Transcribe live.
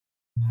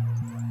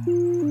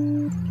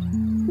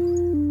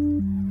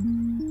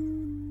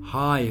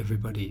Hi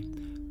everybody,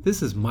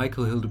 this is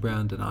Michael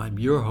Hildebrand and I'm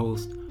your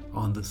host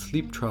on the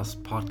Sleep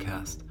Trust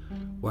podcast,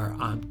 where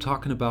I'm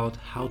talking about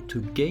how to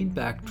gain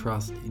back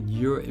trust in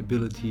your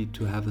ability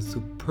to have a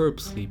superb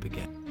sleep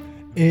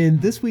again. In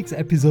this week's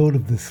episode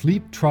of the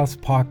Sleep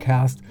Trust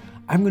podcast,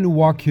 I'm going to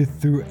walk you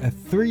through a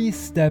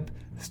 3-step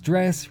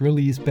stress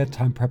release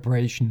bedtime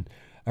preparation,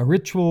 a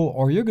ritual,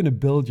 or you're going to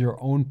build your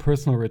own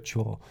personal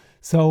ritual.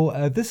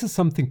 So this is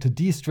something to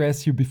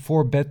de-stress you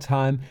before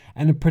bedtime,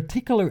 and in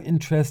particular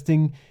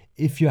interesting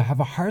if you have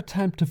a hard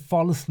time to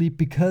fall asleep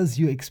because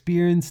you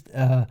experienced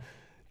a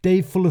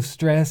day full of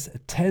stress, a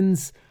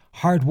tense,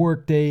 hard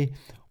work day,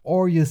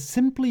 or you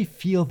simply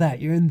feel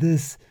that you're in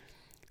this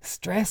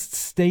stressed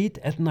state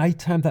at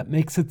nighttime that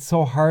makes it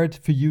so hard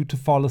for you to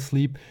fall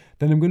asleep.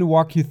 Then I'm going to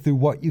walk you through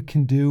what you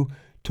can do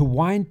to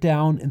wind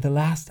down in the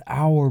last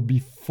hour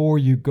before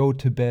you go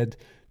to bed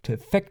to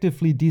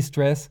effectively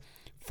de-stress,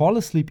 fall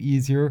asleep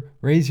easier,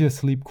 raise your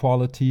sleep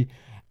quality,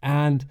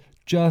 and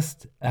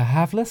just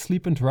have less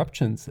sleep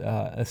interruptions,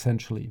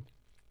 essentially.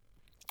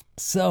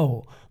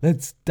 So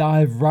let's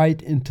dive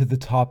right into the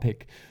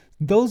topic.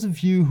 Those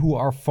of you who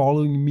are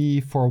following me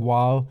for a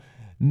while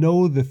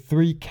know the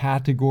 3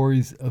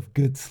 categories of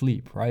good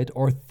sleep, right?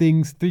 Or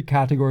 3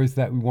 categories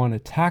that we want to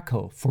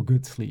tackle for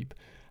good sleep.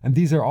 And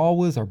these are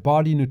always our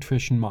body,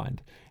 nutrition,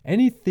 mind.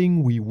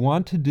 Anything we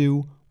want to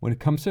do when it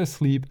comes to our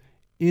sleep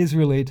is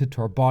related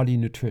to our body,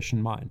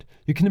 nutrition, mind.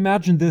 You can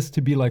imagine this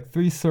to be like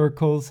 3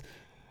 circles,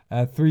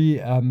 3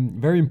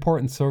 very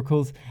important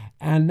circles.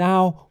 And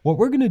now what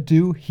we're going to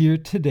do here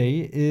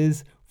today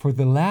is for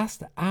the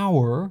last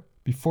hour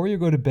before you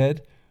go to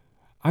bed,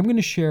 I'm going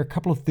to share a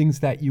couple of things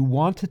that you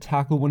want to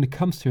tackle when it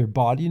comes to your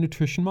body,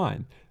 nutrition,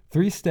 mind.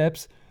 3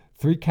 steps,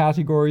 3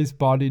 categories,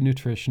 body,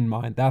 nutrition,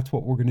 mind. That's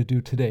what we're going to do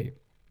today.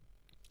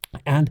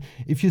 And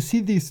if you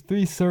see these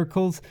 3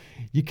 circles,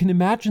 you can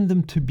imagine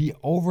them to be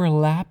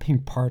overlapping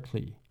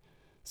partly.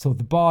 So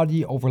the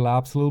body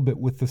overlaps a little bit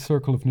with the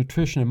circle of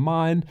nutrition and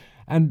mind,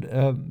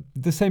 and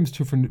the same is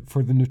true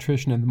for the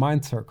nutrition and the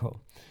mind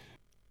circle.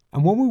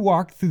 And when we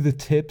walk through the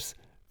tips,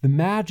 the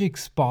magic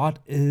spot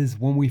is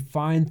when we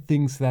find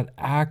things that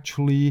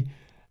actually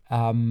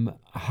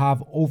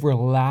have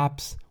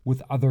overlaps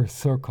with other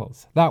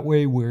circles. That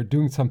way we're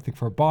doing something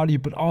for our body,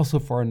 but also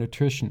for our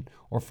nutrition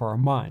or for our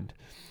mind.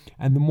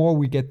 And the more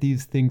we get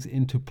these things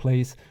into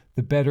place,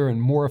 the better and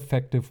more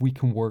effective we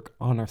can work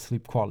on our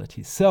sleep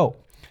quality. So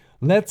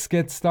let's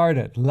get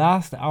started.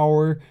 Last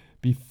hour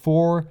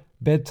before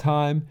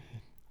bedtime,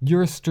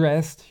 you're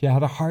stressed, you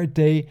had a hard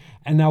day,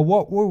 and now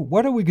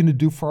what are we going to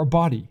do for our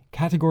body?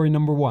 Category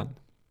number 1.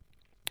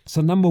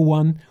 So number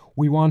 1,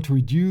 we want to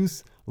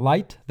reduce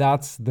light.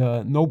 That's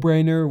the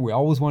no-brainer. We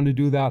always want to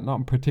do that, not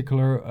in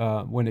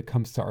particular when it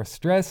comes to our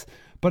stress,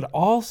 but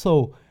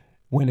also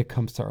when it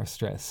comes to our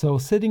stress. So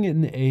sitting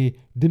in a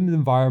dim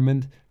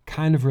environment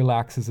kind of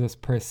relaxes us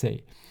per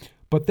se.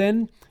 But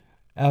then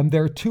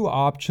there are 2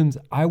 options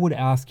I would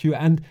ask you.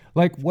 And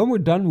like when we're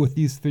done with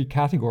these 3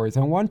 categories,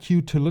 I want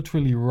you to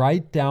literally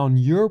write down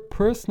your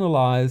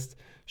personalized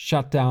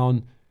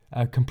shutdown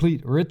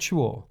complete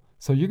ritual.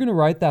 So you're going to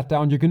write that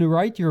down. You're going to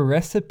write your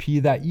recipe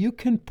that you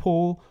can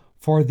pull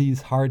for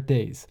these hard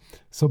days.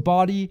 So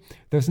body,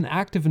 there's an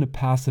active and a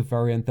passive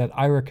variant that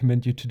I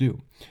recommend you to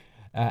do.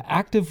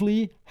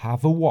 Actively,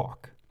 have a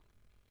walk.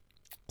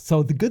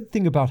 So the good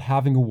thing about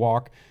having a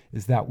walk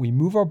is that we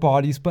move our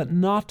bodies, but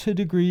not to a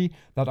degree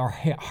that our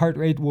heart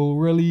rate will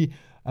really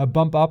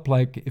bump up,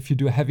 like if you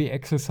do a heavy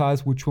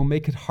exercise, which will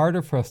make it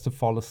harder for us to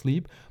fall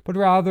asleep, but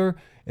rather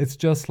it's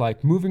just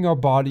like moving our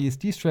bodies,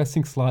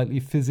 de-stressing slightly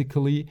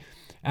physically,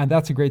 and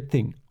that's a great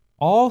thing.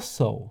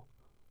 Also,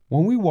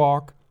 when we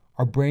walk,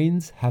 our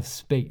brains have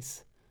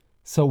space,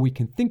 so we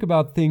can think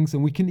about things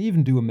and we can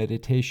even do a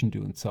meditation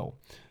doing so.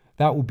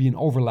 That will be an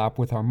overlap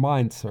with our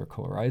mind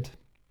circle, right?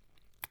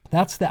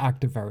 That's the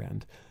active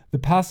variant. The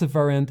passive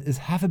variant is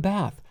have a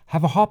bath,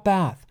 have a hot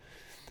bath.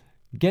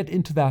 Get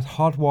into that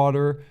hot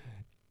water.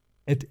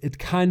 It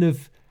kind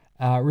of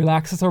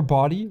relaxes our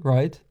body,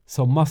 right?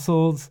 So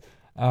muscles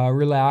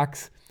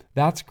relax.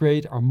 That's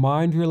great. Our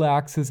mind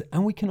relaxes.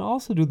 And we can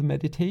also do the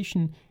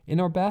meditation in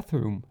our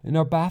bathroom, in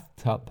our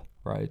bathtub,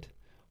 right?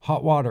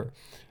 Hot water.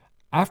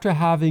 After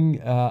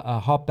having a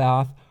hot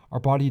bath,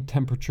 our body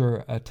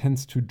temperature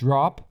tends to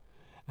drop.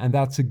 And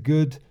that's a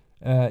good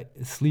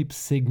sleep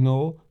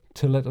signal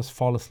to let us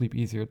fall asleep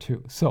easier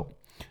too. So,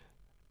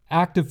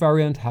 active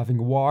variant, having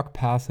a walk,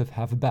 passive,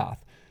 have a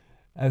bath.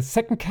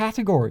 Second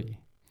category,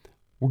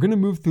 we're going to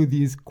move through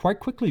these quite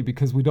quickly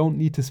because we don't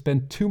need to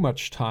spend too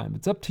much time.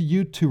 It's up to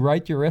you to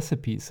write your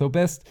recipe. So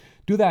best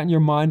do that in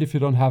your mind if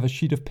you don't have a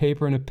sheet of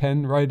paper and a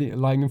pen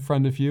lying in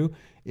front of you.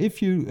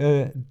 If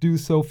you do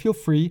so, feel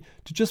free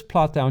to just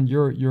plot down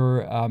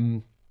your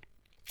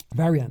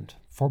variant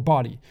for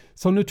body.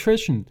 So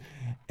nutrition,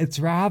 it's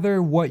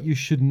rather what you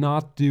should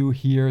not do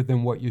here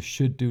than what you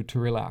should do to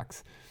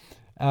relax.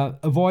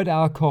 Avoid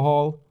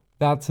alcohol.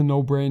 That's a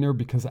no-brainer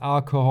because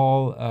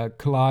alcohol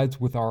collides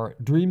with our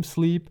dream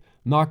sleep,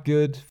 not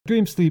good.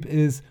 Dream sleep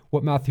is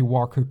what Matthew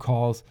Walker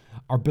calls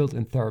our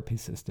built-in therapy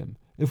system.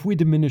 If we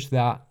diminish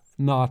that,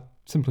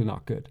 simply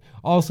not good.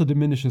 Also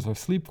diminishes our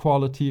sleep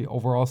quality,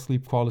 overall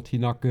sleep quality,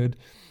 not good.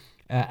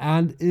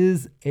 And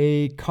is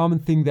a common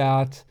thing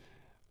that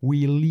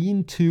we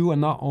lean to,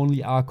 and not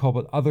only alcohol,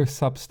 but other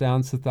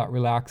substances that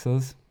relax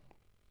us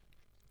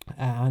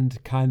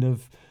and kind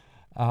of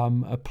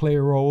play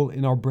a role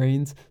in our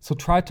brains. So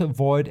try to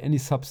avoid any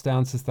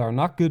substances that are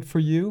not good for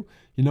you.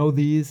 You know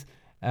these,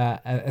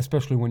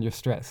 especially when you're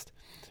stressed.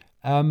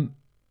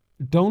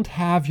 Don't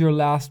have your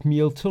last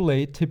meal too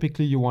late.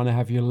 Typically, you want to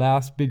have your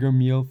last bigger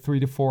meal 3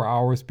 to 4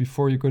 hours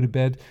before you go to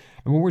bed.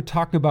 And when we're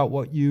talking about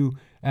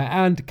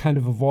and kind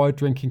of avoid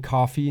drinking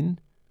caffeine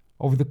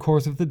over the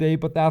course of the day,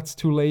 but that's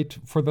too late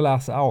for the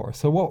last hour.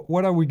 So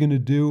what are we going to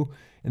do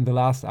in the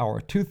last hour?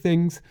 2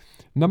 things.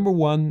 Number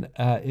 1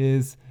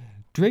 is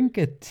drink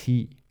a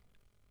tea.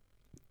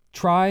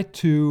 Try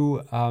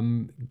to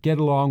get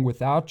along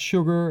without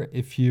sugar.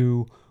 If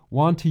you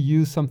want to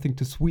use something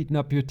to sweeten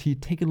up your tea,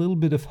 take a little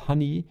bit of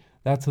honey.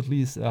 That's at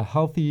least a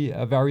healthy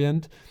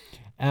variant.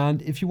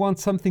 And if you want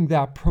something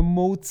that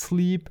promotes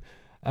sleep,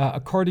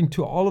 according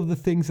to all of the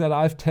things that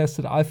I've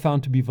tested, I've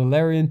found to be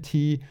valerian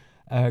tea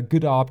a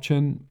good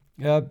option.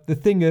 The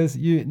thing is,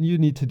 you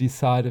need to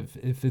decide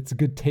if it's a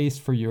good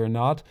taste for you or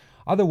not.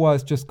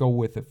 Otherwise, just go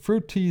with a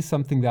fruit tea,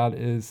 something that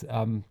is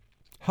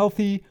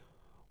healthy,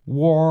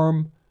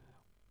 warm.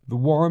 The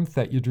warmth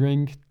that you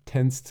drink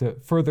tends to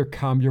further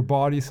calm your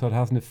body, so it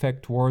has an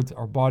effect towards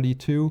our body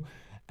too,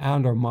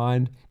 and our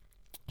mind.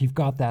 You've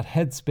got that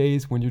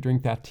headspace when you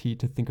drink that tea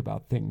to think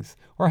about things,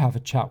 or have a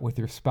chat with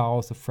your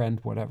spouse, a friend,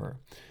 whatever.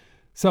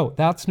 So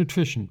that's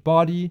nutrition,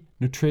 body,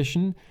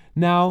 nutrition.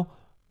 Now,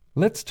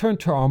 let's turn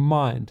to our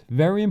mind.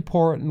 Very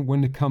important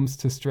when it comes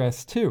to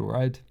stress too,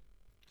 right?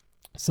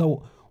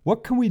 So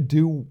what can we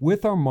do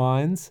with our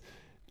minds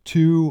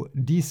to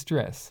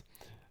de-stress?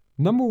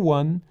 Number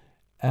 1,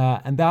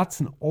 and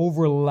that's an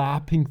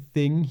overlapping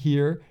thing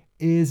here,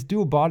 is do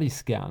a body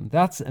scan.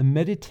 That's a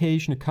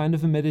meditation, a kind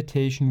of a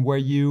meditation where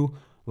you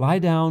lie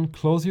down,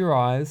 close your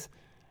eyes,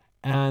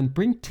 and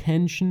bring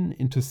tension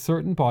into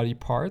certain body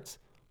parts,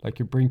 like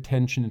you bring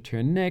tension into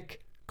your neck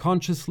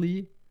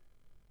consciously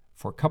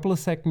for a couple of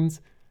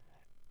seconds,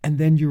 and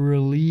then you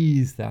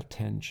release that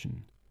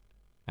tension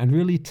and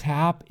really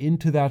tap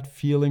into that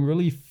feeling,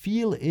 really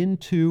feel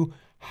into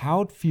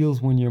how it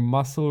feels when your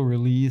muscle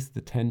releases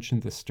the tension,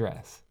 the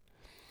stress.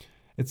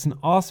 It's an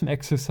awesome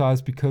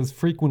exercise because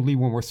frequently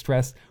when we're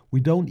stressed, we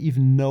don't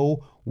even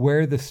know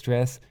where the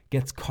stress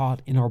gets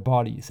caught in our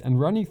bodies. And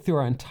running through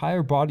our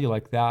entire body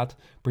like that,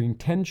 bringing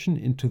tension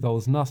into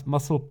those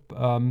muscles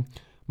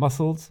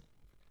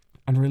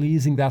and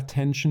releasing that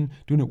tension,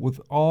 doing it with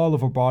all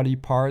of our body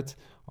parts,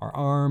 our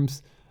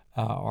arms,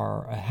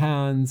 our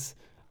hands,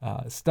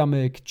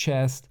 stomach,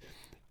 chest,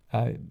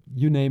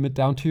 you name it,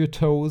 down to your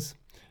toes,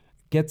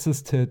 gets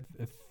us to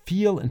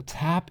feel and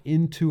tap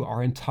into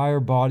our entire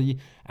body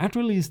and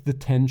release the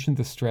tension,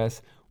 the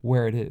stress,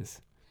 where it is.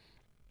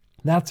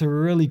 That's a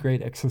really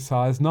great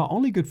exercise, not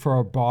only good for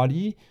our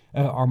body,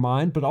 our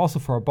mind, but also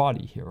for our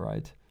body here,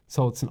 right?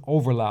 So it's an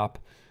overlap.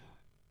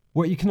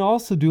 What you can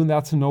also do, and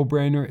that's a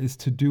no-brainer, is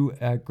to do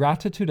a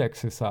gratitude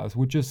exercise,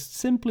 which is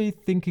simply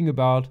thinking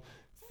about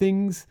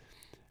things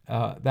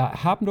that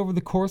happened over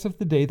the course of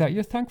the day that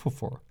you're thankful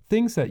for.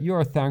 Things that you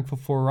are thankful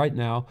for right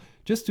now.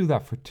 Just do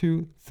that for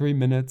 2-3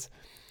 minutes.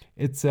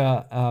 It's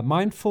a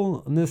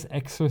mindfulness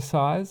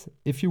exercise,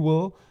 if you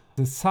will,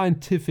 the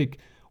scientific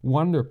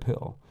wonder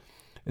pill.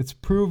 It's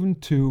proven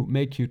to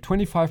make you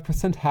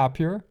 25%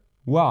 happier.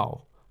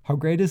 Wow, how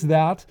great is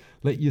that?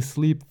 Let you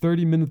sleep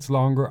 30 minutes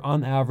longer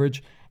on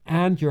average,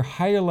 and you're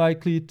higher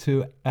likely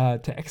to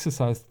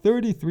exercise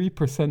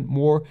 33%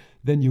 more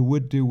than you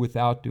would do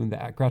without doing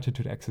the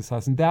gratitude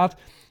exercise. And that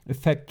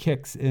effect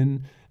kicks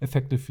in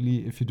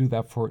effectively if you do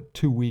that for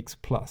 2 weeks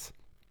plus.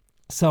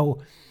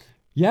 So,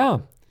 yeah.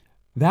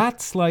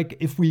 That's like,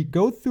 if we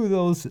go through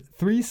those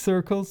 3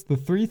 circles, the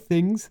 3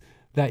 things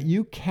that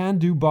you can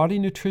do body,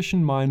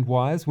 nutrition,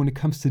 mind-wise when it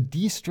comes to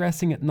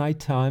de-stressing at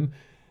nighttime,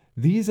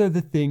 these are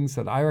the things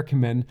that I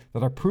recommend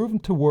that are proven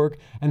to work.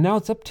 And now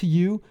it's up to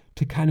you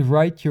to kind of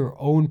write your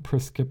own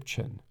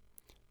prescription.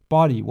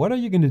 Body, what are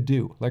you going to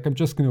do? Like, I'm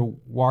just going to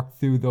walk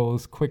through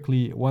those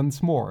quickly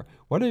once more.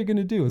 What are you going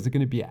to do? Is it going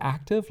to be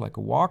active, like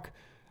a walk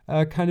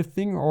kind of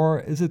thing,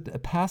 or is it a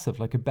passive,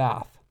 like a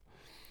bath?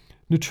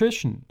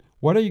 Nutrition.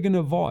 What are you going to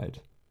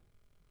avoid?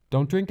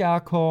 Don't drink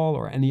alcohol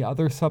or any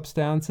other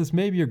substances.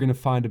 Maybe you're going to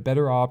find a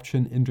better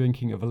option in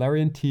drinking a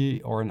valerian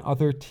tea or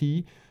another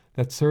tea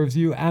that serves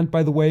you. And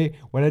by the way,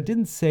 what I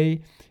didn't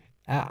say,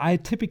 I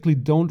typically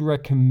don't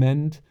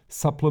recommend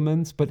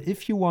supplements, but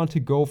if you want to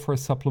go for a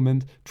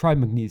supplement, try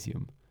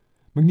magnesium.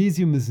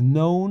 Magnesium is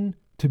known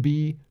to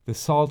be the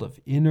salt of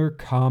inner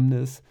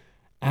calmness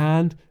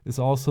and is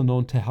also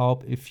known to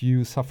help if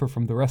you suffer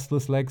from the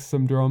restless leg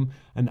syndrome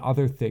and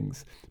other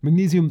things.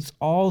 Magnesium is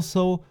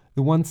also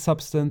the one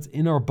substance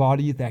in our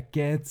body that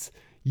gets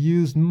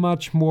used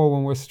much more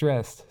when we're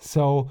stressed.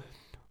 So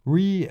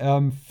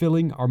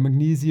refilling our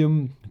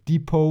magnesium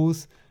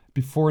depots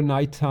before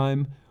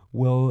nighttime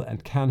will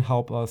and can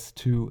help us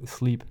to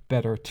sleep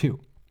better too.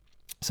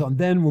 So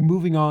then we're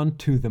moving on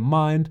to the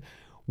mind.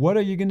 What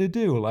are you going to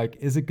do? Like,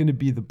 is it going to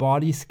be the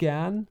body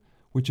scan,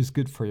 which is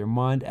good for your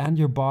mind and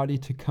your body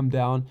to come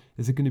down?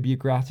 Is it going to be a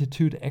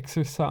gratitude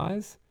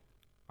exercise?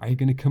 Are you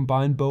going to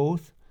combine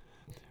both?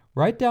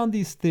 Write down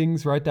these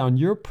things, write down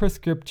your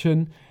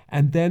prescription,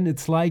 and then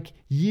it's like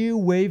you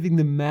waving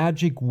the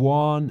magic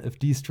wand of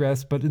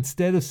de-stress, but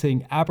instead of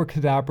saying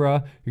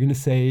abracadabra, you're going to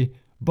say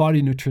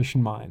body,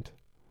 nutrition, mind.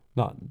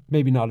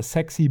 Maybe not as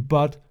sexy,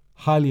 but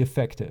highly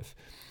effective.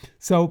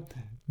 So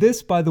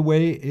this, by the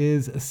way,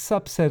 is a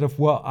subset of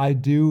what I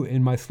do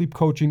in my sleep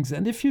coachings.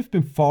 And if you've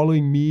been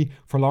following me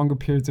for longer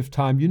periods of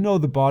time, you know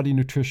the body,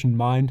 nutrition,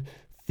 mind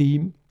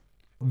theme.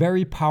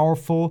 Very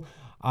powerful.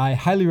 I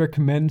highly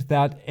recommend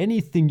that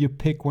anything you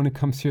pick when it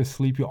comes to your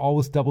sleep, you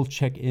always double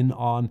check in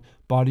on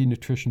body,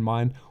 nutrition,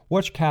 mind.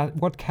 What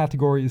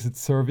category is it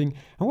serving?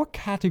 And what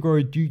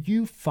category do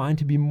you find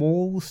to be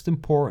most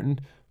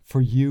important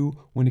for you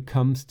when it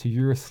comes to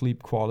your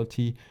sleep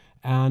quality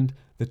and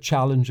the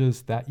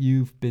challenges that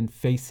you've been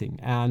facing?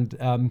 And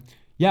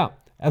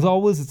as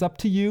always, it's up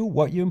to you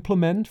what you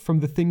implement from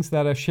the things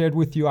that I shared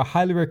with you. I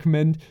highly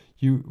recommend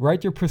you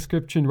write your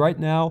prescription right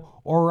now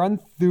or run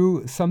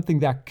through something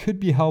that could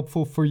be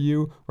helpful for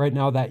you right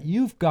now, that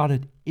you've got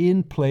it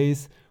in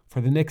place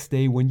for the next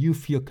day when you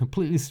feel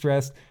completely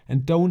stressed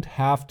and don't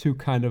have to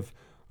kind of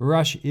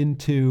rush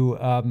into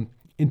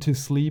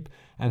sleep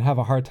and have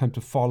a hard time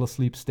to fall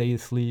asleep, stay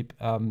asleep,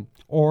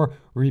 or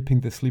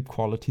reaping the sleep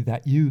quality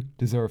that you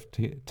deserve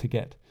to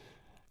get.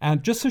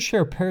 And just to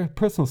share a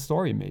personal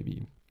story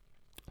maybe,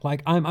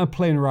 like I'm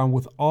playing around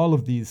with all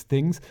of these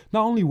things,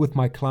 not only with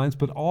my clients,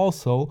 but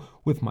also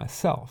with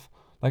myself.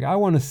 Like I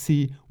want to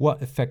see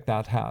what effect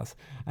that has.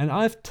 And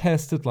I've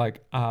tested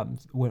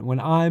when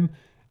I'm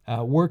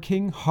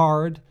working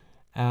hard,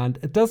 and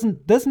it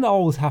doesn't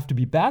always have to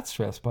be bad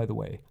stress, by the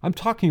way. I'm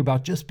talking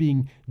about just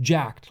being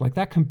jacked. Like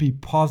that can be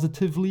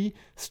positively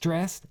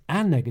stressed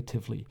and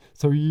negatively.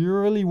 So you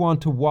really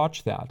want to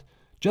watch that.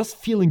 Just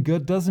feeling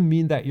good doesn't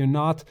mean that you're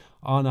not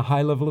on a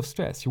high level of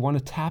stress. You want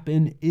to tap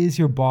in, is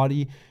your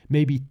body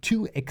maybe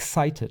too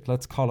excited?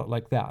 Let's call it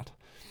like that.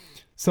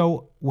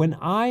 So when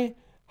I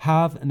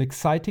have an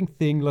exciting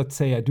thing, let's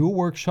say I do a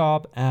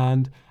workshop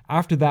and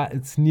after that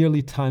it's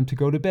nearly time to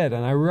go to bed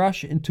and I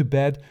rush into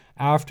bed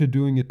after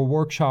doing a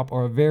workshop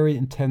or a very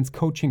intense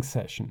coaching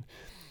session.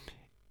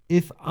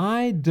 If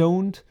I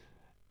don't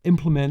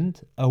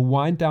implement a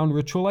wind down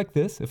ritual like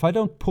this, if I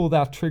don't pull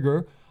that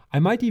trigger, I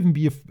might even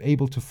be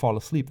able to fall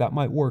asleep. That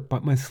might work,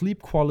 but my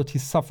sleep quality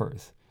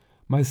suffers.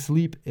 My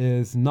sleep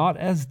is not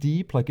as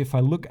deep. Like if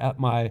I look at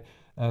my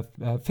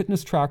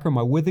fitness tracker,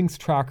 my Withings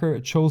tracker,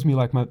 it shows me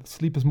like my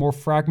sleep is more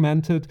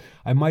fragmented.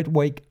 I might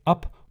wake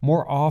up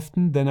more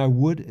often than I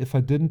would if I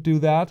didn't do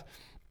that.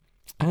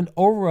 And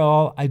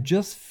overall, I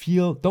just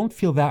don't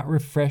feel that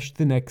refreshed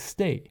the next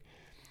day.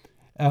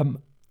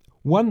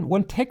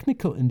 One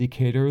technical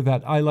indicator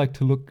that I like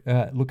to look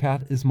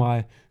at is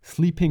my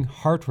sleeping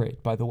heart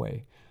rate, by the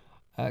way.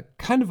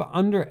 Kind of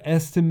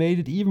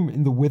underestimated even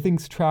in the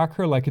Withings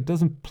tracker. Like it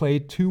doesn't play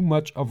too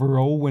much of a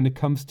role when it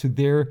comes to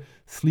their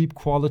sleep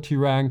quality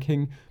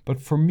ranking, but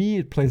for me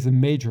it plays a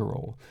major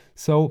role.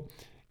 So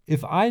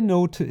if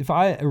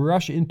I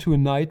rush into a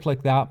night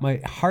like that,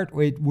 my heart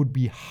rate would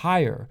be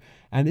higher.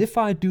 And if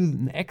I do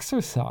an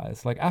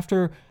exercise, like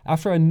after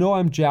I know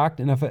I'm jacked,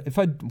 and if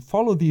I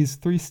follow these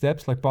 3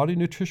 steps, like body,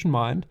 nutrition,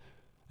 mind,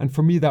 and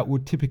for me that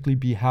would typically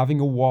be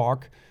having a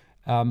walk,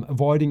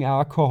 avoiding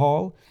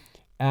alcohol,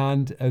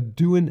 and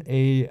doing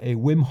a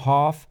Wim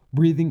Hof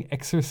breathing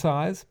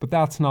exercise, but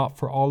that's not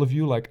for all of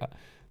you. Like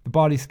the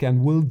body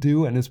scan will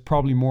do, and is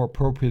probably more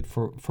appropriate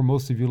for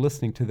most of you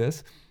listening to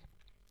this.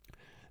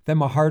 Then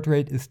my heart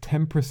rate is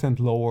 10%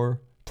 lower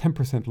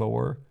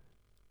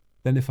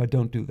than if I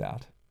don't do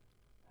that.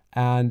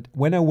 And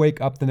when I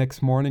wake up the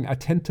next morning, I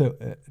tend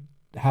to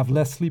have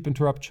less sleep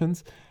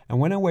interruptions. And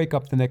when I wake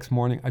up the next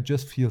morning, I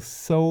just feel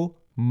so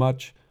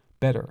much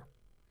better.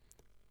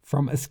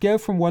 From a scale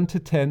from 1 to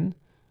 10,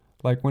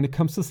 like when it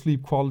comes to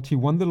sleep quality,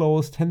 1 the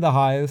lowest, 10 the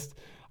highest,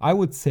 I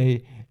would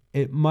say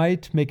it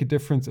might make a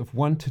difference of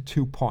 1 to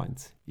 2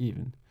 points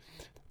even.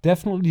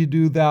 Definitely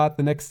do that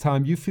the next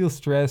time you feel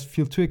stressed,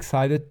 feel too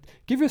excited.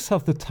 Give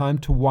yourself the time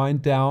to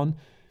wind down.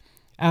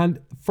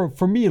 And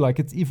for me, like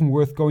it's even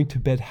worth going to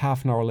bed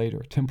half an hour later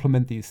to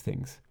implement these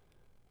things.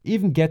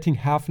 Even getting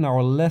half an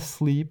hour less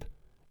sleep,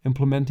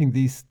 implementing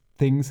these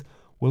things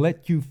will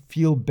let you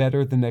feel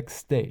better the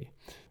next day.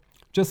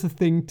 Just a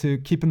thing to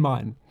keep in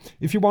mind.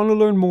 If you want to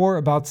learn more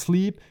about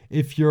sleep,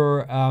 if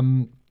you're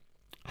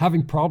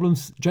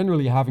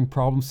generally having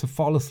problems to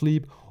fall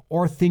asleep,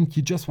 or think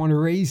you just want to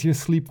raise your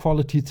sleep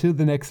quality to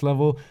the next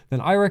level,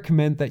 then I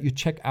recommend that you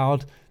check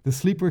out the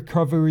sleep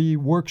recovery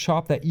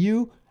workshop that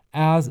you,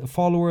 as a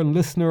follower and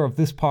listener of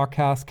this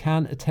podcast,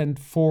 can attend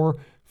for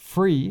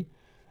free.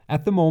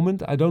 At the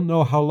moment, I don't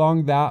know how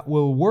long that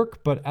will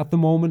work, but at the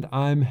moment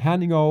I'm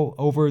handing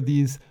over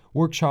these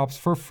workshops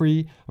for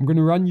free. I'm going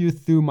to run you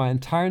through my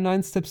entire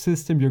 9-step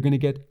system. You're going to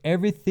get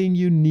everything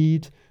you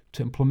need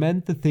to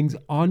implement the things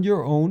on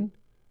your own,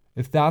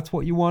 if that's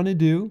what you want to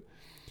do.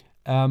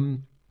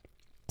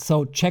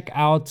 So check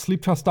out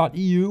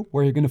sleeptrust.eu,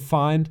 where you're going to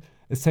find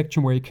a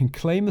section where you can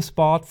claim a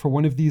spot for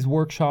one of these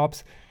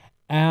workshops.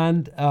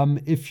 And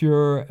if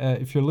you're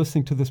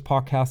listening to this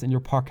podcast in your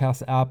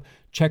podcast app,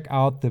 check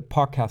out the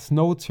podcast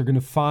notes. You're going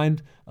to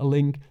find a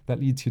link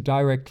that leads you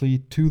directly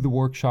to the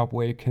workshop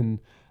where you can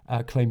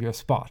claim your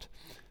spot.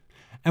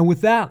 And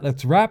with that,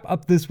 let's wrap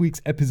up this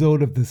week's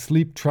episode of the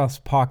Sleep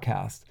Trust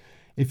podcast.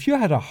 If you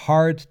had a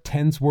hard,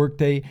 tense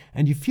workday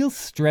and you feel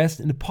stressed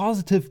in a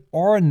positive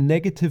or a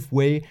negative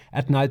way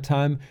at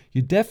nighttime,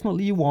 you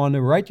definitely want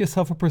to write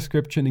yourself a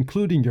prescription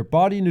including your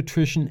body,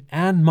 nutrition,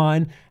 and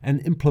mind,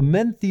 and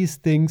implement these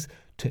things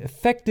to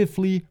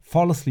effectively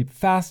fall asleep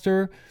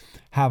faster,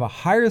 have a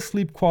higher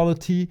sleep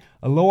quality,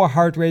 a lower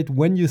heart rate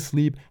when you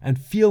sleep,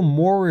 and feel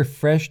more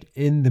refreshed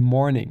in the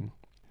morning.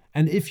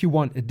 And if you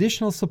want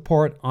additional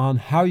support on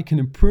how you can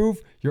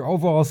improve your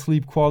overall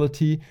sleep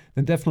quality,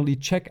 then definitely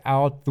check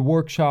out the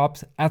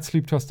workshops at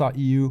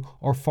sleeptrust.eu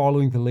or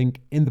following the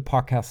link in the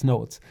podcast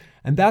notes.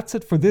 And that's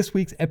it for this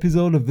week's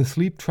episode of the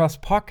Sleep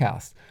Trust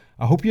podcast.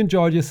 I hope you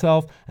enjoyed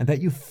yourself and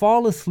that you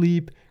fall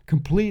asleep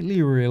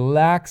completely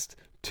relaxed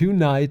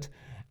tonight.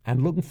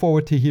 And looking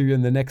forward to hear you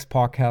in the next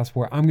podcast,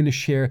 where I'm going to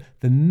share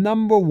the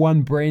number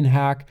one brain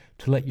hack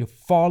to let you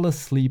fall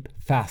asleep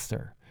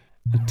faster.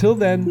 Until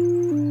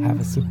then,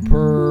 have a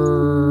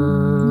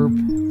superb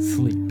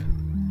sleep.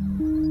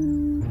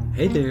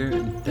 Hey there,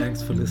 and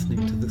thanks for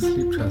listening to the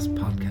Sleep Trust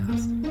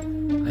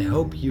podcast. I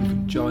hope you've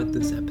enjoyed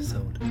this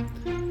episode.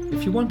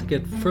 If you want to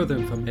get further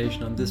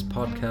information on this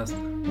podcast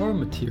or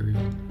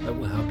material that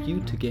will help you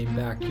to gain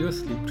back your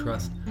sleep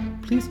trust,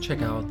 please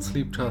check out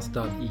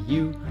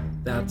sleeptrust.eu.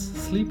 That's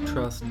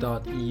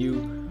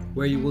sleeptrust.eu,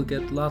 where you will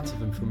get lots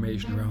of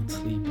information around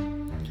sleep.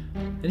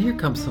 And here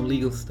comes some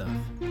legal stuff.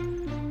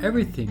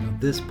 Everything on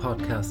this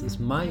podcast is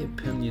my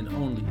opinion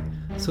only,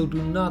 so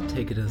do not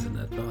take it as an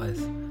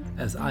advice,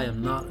 as I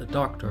am not a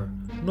doctor,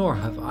 nor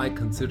have I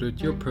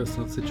considered your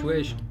personal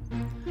situation.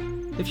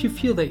 If you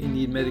feel that you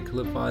need medical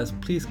advice,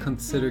 please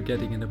consider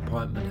getting an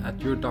appointment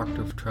at your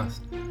doctor of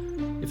trust.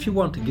 If you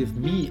want to give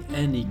me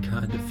any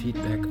kind of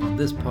feedback on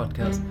this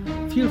podcast,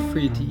 feel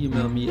free to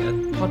email me at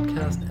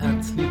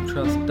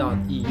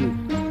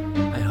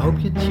podcast@sleeptrust.eu. I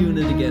hope you tune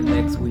in again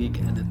next week,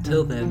 and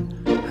until then,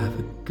 have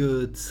a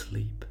good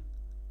sleep.